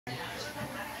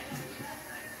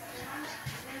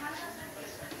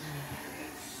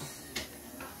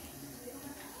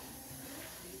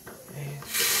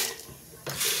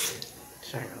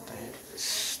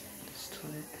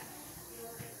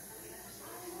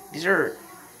These are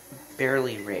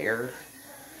barely rare.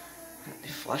 They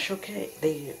flush okay.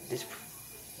 These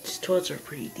toilets are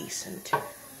pretty decent.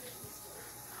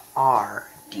 Are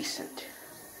decent.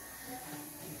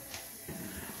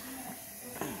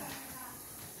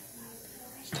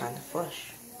 It's time to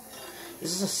flush.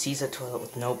 This is a Cisa toilet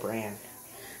with no brand.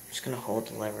 I'm just gonna hold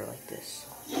the lever like this,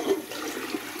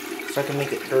 so I can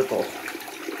make it gurgle.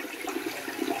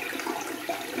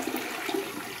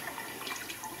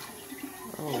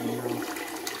 Oh no.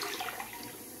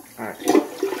 Alright.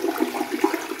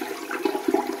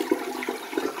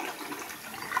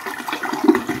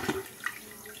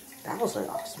 That was an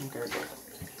awesome gurgle.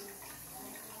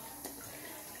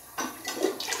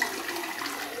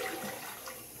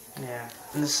 Yeah,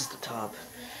 and this is the tub.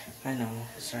 I know,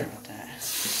 sorry about that.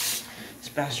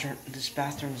 This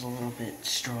bathroom's a little bit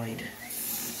destroyed.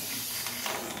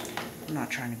 I'm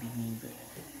not trying to be mean, but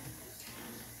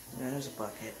there's a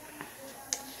bucket.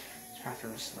 This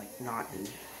bathroom's like not in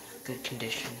good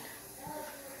condition.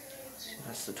 So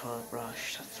that's the toilet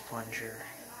brush, that's the plunger.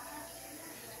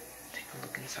 Take a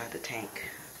look inside the tank.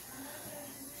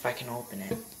 If I can open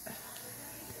it.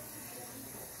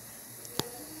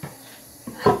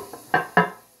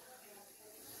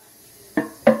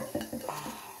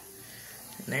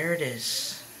 And there it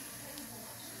is.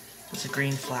 It's a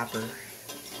green flapper.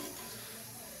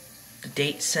 The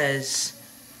date says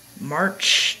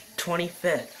March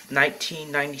 25th,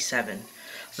 1997.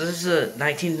 So this is a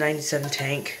 1997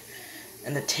 tank.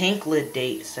 And the tank lid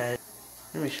date says...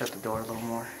 Let me shut the door a little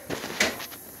more.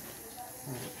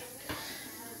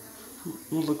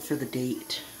 We'll look for the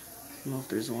date. I don't know if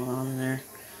there's one on there.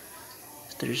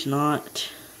 If there's not,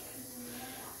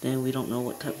 then we don't know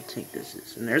what type of tank this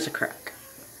is. And there's a crack.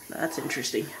 That's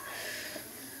interesting.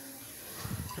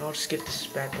 I'll just give this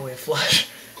bad boy a flush.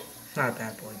 Not a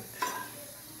bad boy, but...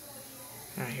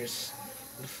 Alright, here's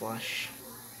the flush.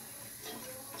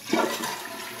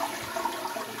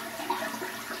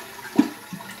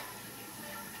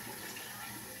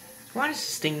 Why does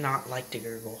this thing not like to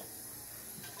gurgle?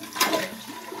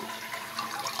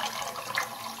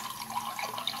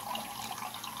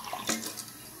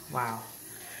 Wow.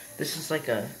 This is like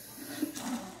a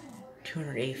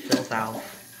 208 fill valve.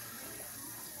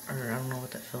 Or I don't know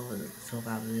what that fill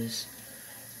valve is.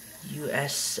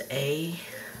 USA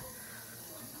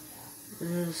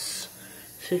is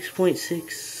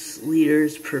 6.6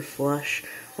 liters per flush,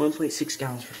 1.6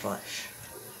 gallons per flush.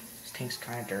 This tank's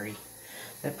kind of dirty.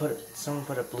 Someone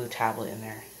put a blue tablet in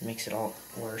there. It makes it all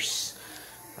worse.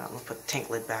 I'm gonna put the tank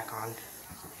lid back on.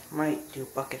 I might do a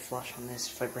bucket flush on this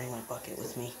if I bring my bucket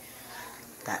with me.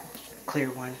 That clear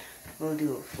one. I'm gonna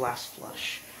do a flask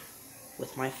flush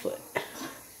with my foot.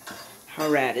 How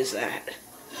rad is that?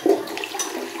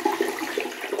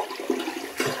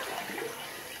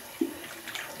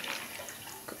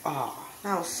 Oh,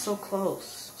 that was so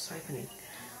close. What's happening?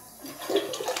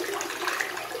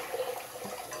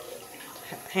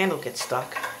 Handle gets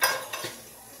stuck.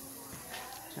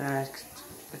 I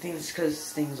think it's because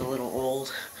this thing's a little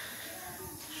old.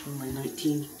 From my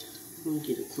 19. I'm gonna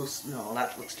get it close. No,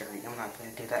 that looks dirty. I'm not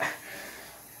gonna do that.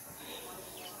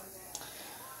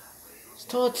 This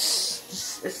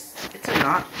toilet's it's a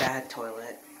not bad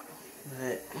toilet,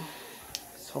 but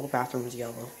this whole bathroom is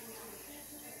yellow.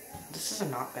 This is a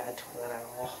not bad toilet at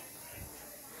all.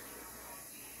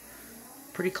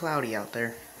 Pretty cloudy out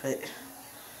there, but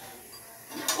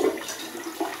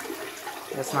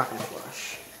that's not gonna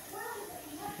flush.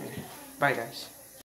 Okay. Bye, guys.